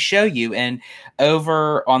 yeah, let me show you. And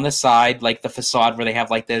over on the side, like the facade where they have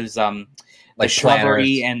like those, the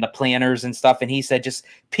shrubbery planners and the planners and stuff. And he said, just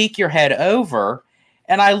peek your head over.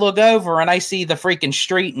 And I look over and I see the freaking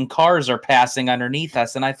street and cars are passing underneath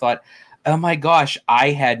us. And I thought, oh my gosh,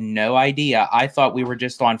 I had no idea. I thought we were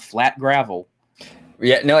just on flat gravel.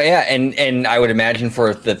 Yeah, no, yeah, and I would imagine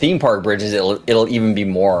for the theme park bridges, it'll even be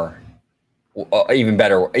more, even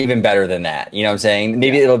better than that. You know what I'm saying?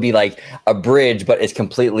 Maybe it'll be like a bridge, but it's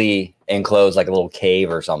completely enclosed, like a little cave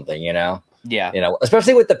or something. You know? Yeah. You know,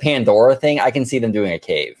 especially with the Pandora thing, I can see them doing a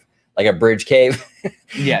cave, like a bridge cave.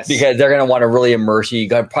 Yes. Because they're gonna want to really immerse you. You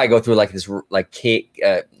gotta probably go through like this like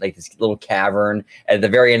this little cavern. At the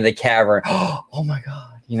very end of the cavern, oh my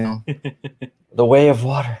god, you know, the way of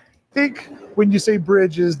water. I think when you say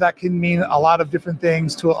bridges, that can mean a lot of different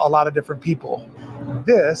things to a lot of different people.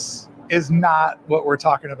 This is not what we're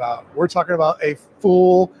talking about. We're talking about a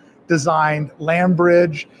full designed land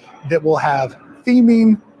bridge that will have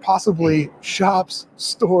theming, possibly shops,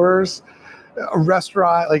 stores, a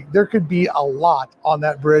restaurant. Like there could be a lot on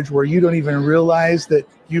that bridge where you don't even realize that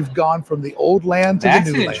you've gone from the old land to the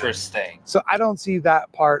new land. That's interesting. So I don't see that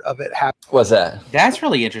part of it happening. What's that? That's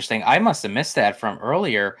really interesting. I must have missed that from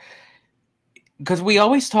earlier. Because we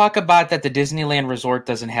always talk about that the Disneyland Resort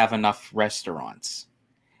doesn't have enough restaurants.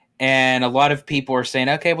 And a lot of people are saying,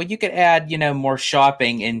 okay, well, you could add, more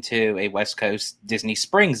shopping into a West Coast Disney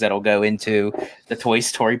Springs that'll go into the Toy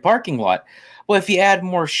Story parking lot. Well, if you add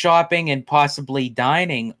more shopping and possibly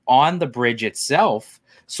dining on the bridge itself,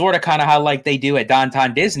 sort of kind of how like they do at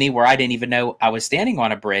Downtown Disney, where I didn't even know I was standing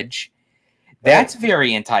on a bridge, that's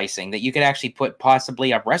very enticing, that you could actually put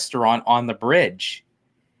possibly a restaurant on the bridge.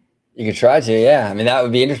 You could try to, yeah. I mean, that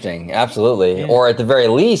would be interesting. Absolutely. Yeah. Or at the very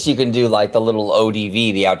least, you can do like the little ODV,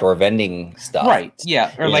 the outdoor vending stuff. Right.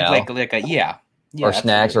 Yeah. Or like a, yeah. Or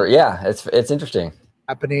snacks or, yeah, it's interesting.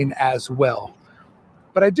 Happening as well.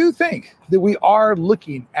 But I do think that we are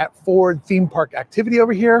looking at forward theme park activity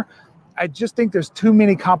over here. I just think there's too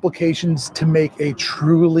many complications to make a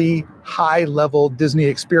truly high level Disney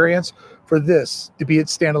experience for this to be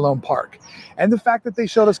its standalone park. And the fact that they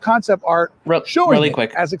showed us concept art showing really it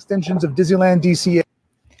quick as extensions of Disneyland DCA.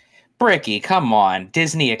 Brickey, come on.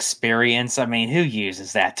 Disney experience. I mean, who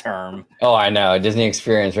uses that term? Oh, I know. Disney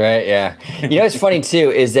experience, right? Yeah. What's funny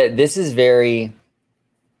too is that this is very,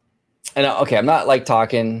 and okay, I'm not like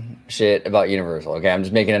talking shit about Universal. Okay. I'm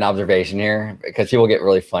just making an observation here because people get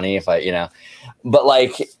really funny if but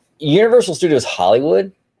like Universal Studios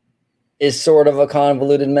Hollywood is sort of a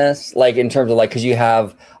convoluted mess, like in terms of like, because you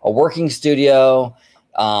have a working studio,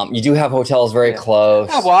 you do have hotels very close.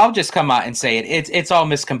 Oh, well, I'll just come out and say it's all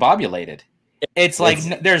miscombobulated. It's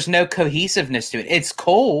like there's no cohesiveness to it. It's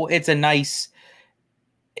cool. It's a nice.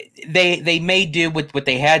 They may do with what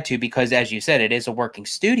they had to because, as you said, it is a working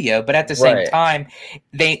studio. But at the same time,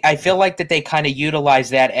 I feel like that they kind of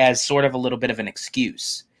utilize that as sort of a little bit of an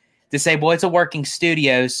excuse to say, well, it's a working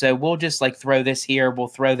studio, so we'll just like throw this here, we'll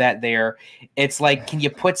throw that there. It's like, can you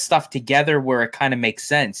put stuff together where it kind of makes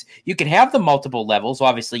sense? You can have the multiple levels,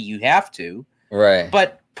 obviously you have to, right?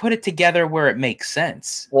 But put it together where it makes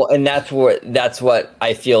sense. Well, and that's what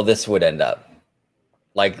I feel this would end up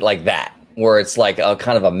like that, where it's like a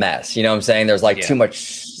kind of a mess. You know what I'm saying? There's like too much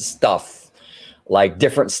stuff like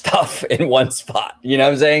different stuff in one spot. You know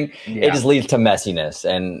what I'm saying? Yeah. It just leads to messiness.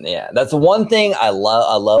 And yeah, that's the one thing I love.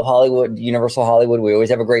 I love Hollywood, Universal Hollywood. We always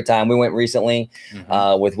have a great time. We went recently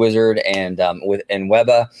with Wizard and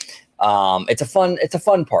Webba. It's a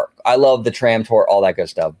fun park. I love the tram tour, all that good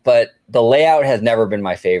stuff. But the layout has never been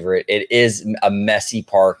my favorite. It is a messy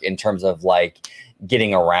park in terms of like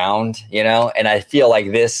getting around, you know, and I feel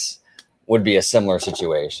like this would be a similar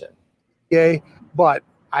situation. Yay. But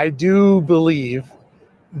I do believe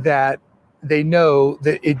that they know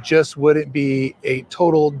that it just wouldn't be a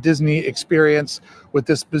total Disney experience with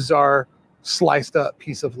this bizarre sliced up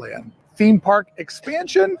piece of land. Theme park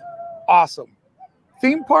expansion, awesome.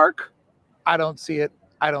 Theme park, I don't see it.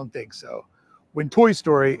 I don't think so. When Toy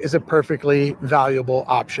Story is a perfectly valuable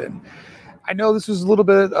option. I know this was a little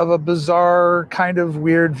bit of a bizarre kind of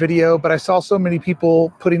weird video, but I saw so many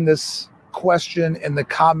people putting this question in the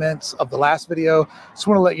comments of the last video. Just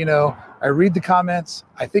want to let you know, I read the comments.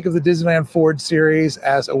 I think of the Disneyland Forward series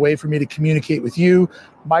as a way for me to communicate with you,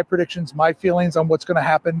 my predictions, my feelings on what's going to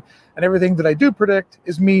happen, and everything that I do predict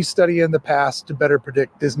is me studying the past to better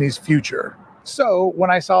predict Disney's future. So when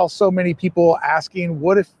I saw so many people asking,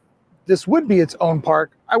 what if this would be its own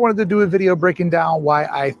park, I wanted to do a video breaking down why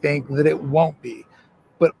I think that it won't be.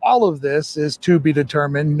 But all of this is to be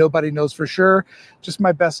determined. Nobody knows for sure. Just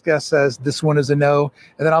my best guess says this one is a no.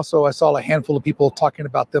 And then also I saw a handful of people talking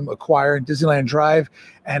about them acquiring Disneyland Drive,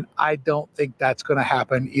 and I don't think that's going to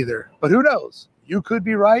happen either. But who knows? You could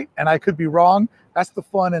be right, and I could be wrong. That's the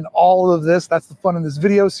fun in all of this. That's the fun in this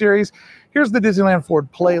video series. Here's the Disneyland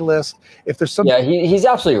Forward playlist. If there's something, yeah, he's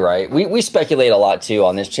absolutely right. We speculate a lot too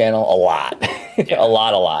on this channel, a lot, a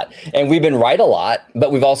lot, and we've been right a lot,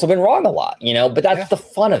 but we've also been wrong a lot. You know, but that's the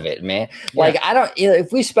fun of it, man. Like I don't, you know,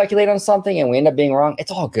 if we speculate on something and we end up being wrong,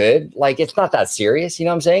 it's all good. Like it's not that serious. You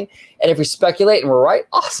know what I'm saying? And if we speculate and we're right,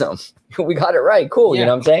 awesome, we got it right, cool. You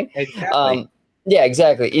know what I'm saying? Exactly. Yeah,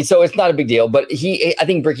 exactly. So it's not a big deal, but I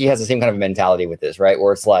think Brickey has the same kind of mentality with this, right?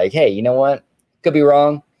 Where it's like, hey, you know what? Could be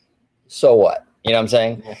wrong. So what? You know what I'm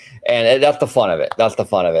saying? Yeah. And that's the fun of it. That's the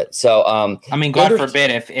fun of it. So, I mean, God forbid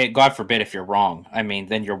if you're wrong. I mean,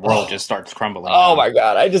 then your world just starts crumbling. Oh my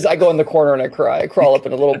God. I go in the corner and I cry. I crawl up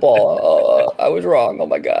in a little ball. Oh, I was wrong. Oh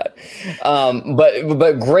my God.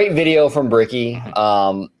 But great video from Brickey.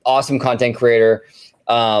 Awesome content creator.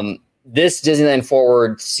 This Disneyland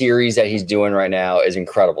Forward series that he's doing right now is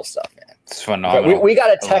incredible stuff, man. It's phenomenal. We got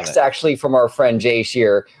a text actually from our friend Jay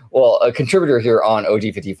Shear, well, a contributor here on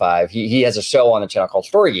OG55. He has a show on the channel called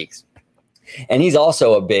Story Geeks, and he's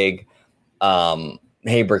also a big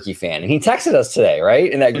Hey Brickey fan. And he texted us today,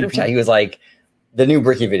 right, in that group chat. He was like, "The new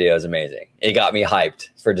Brickey video is amazing. It got me hyped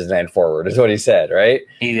for Disneyland Forward," is what he said, right?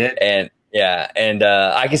 He did, and. Yeah, and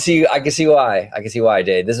I can see why. I can see why,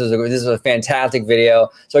 Dave. This is a fantastic video.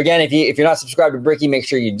 So again, if you're not subscribed to Brickey, make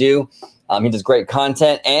sure you do. He does great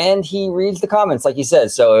content and he reads the comments, like he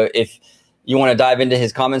says. So if you want to dive into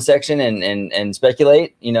his comment section and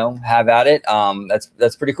speculate, you know, have at it.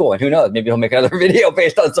 That's pretty cool. And who knows, maybe he'll make another video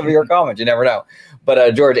based on some of your comments. You never know.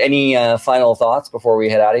 But George, any final thoughts before we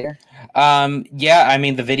head out of here? Yeah, I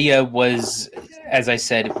mean, the video was, as I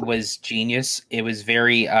said, was genius. It was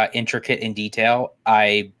very intricate in detail.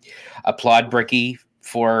 I applaud Brickey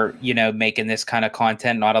for, you know, making this kind of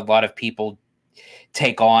content. Not a lot of people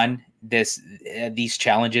take on these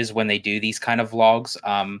challenges when they do these kind of vlogs.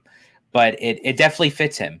 But it definitely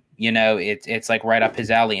fits him. You know, it's like right up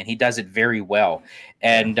his alley, and he does it very well.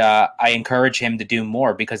 And I encourage him to do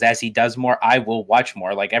more, because as he does more, I will watch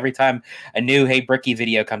more. Like every time a new Hey Brickey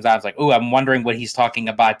video comes out, it's like, oh, I'm wondering what he's talking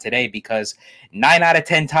about today, because 9 out of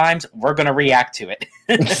 10 times we're going to react to it.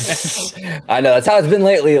 I know that's how it's been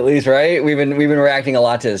lately, at least, right? We've been reacting a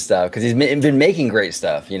lot to his stuff because he's been making great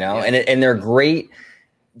stuff, you know, and they're great.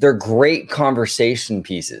 They're great conversation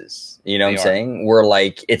pieces. You know what I'm saying? We're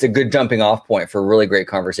like, it's a good jumping off point for really great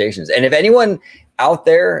conversations. And if anyone out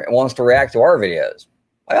there wants to react to our videos,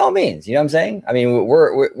 by all means, you know what I'm saying? I mean,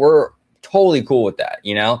 we're totally cool with that.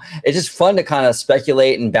 You know, it's just fun to kind of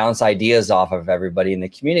speculate and bounce ideas off of everybody in the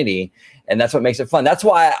community. And that's what makes it fun. That's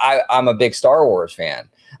why I'm a big Star Wars fan.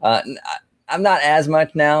 I'm not as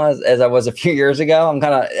much now as I was a few years ago.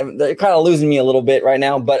 They're kind of losing me a little bit right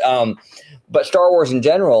now, but Star Wars in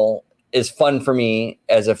general is fun for me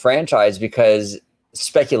as a franchise because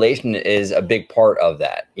speculation is a big part of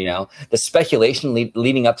that. You know, the speculation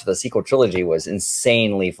leading up to the sequel trilogy was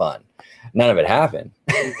insanely fun. None of it happened,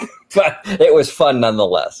 but it was fun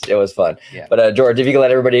nonetheless. It was fun. Yeah. But George, if you can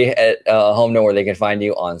let everybody at home know where they can find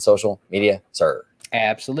you on social media, sir.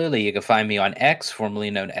 Absolutely. You can find me on X, formerly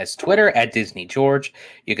known as Twitter, at Disney George.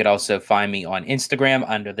 You could also find me on Instagram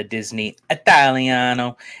under the Disney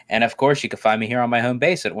Italiano. And of course, you can find me here on my home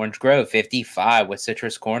base at Orange Grove 55 with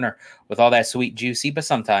Citrus Corner with all that sweet, juicy, but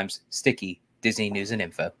sometimes sticky Disney news and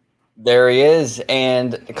info. There he is.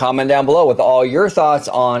 And comment down below with all your thoughts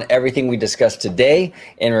on everything we discussed today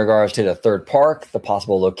in regards to the third park, the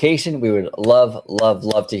possible location. We would love, love,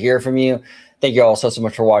 love to hear from you. Thank you all so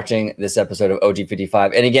much for watching this episode of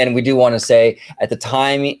OG55. And again, we do want to say at the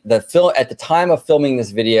time of filming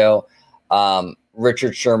this video,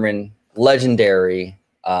 Richard Sherman, legendary,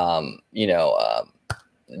 Disney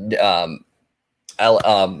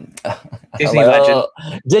legend.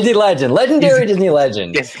 Disney legend, legendary Disney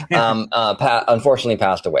legend. Unfortunately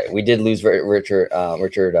passed away. We did lose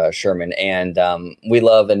Richard Sherman, and we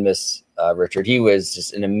love and miss Richard. He was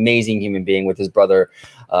just an amazing human being with his brother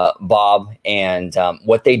Bob, and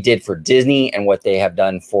what they did for Disney and what they have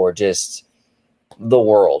done for just the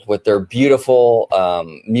world with their beautiful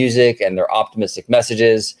music and their optimistic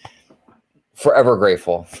messages. Forever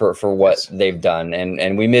grateful for what they've done,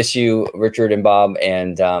 and we miss you, Richard and Bob,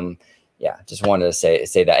 and yeah, just wanted to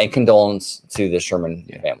say that, and condolence to the Sherman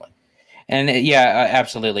family. And yeah,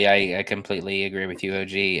 absolutely, I completely agree with you,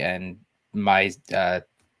 OG, and my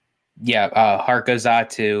heart goes out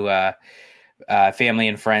to family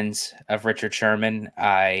and friends of Richard Sherman.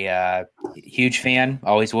 Huge fan,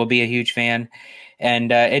 always will be a huge fan.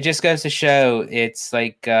 And it just goes to show, it's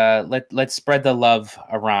like, let's spread the love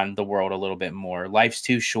around the world a little bit more. Life's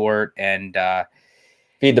too short, and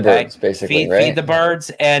feed the birds, basically, right? Feed the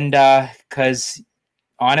birds, and because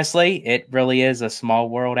honestly, it really is a small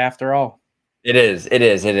world after all. It is. And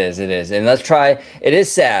let's try. It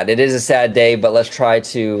is sad. It is a sad day, but let's try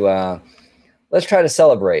to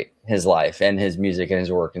celebrate his life and his music and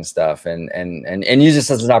his work and stuff, and use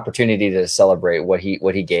this as an opportunity to celebrate what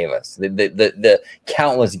he gave us, the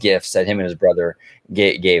countless gifts that him and his brother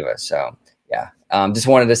gave us. So yeah, just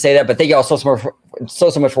wanted to say that. But thank you all so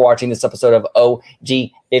much for watching this episode of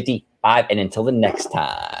OG55, and until the next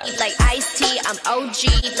time. Like iced tea, I'm OG.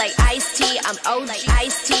 Like iced tea, I'm OG. Like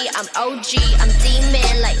iced tea, I'm OG. I'm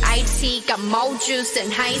demon like IT. Got more juice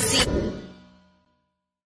than high C.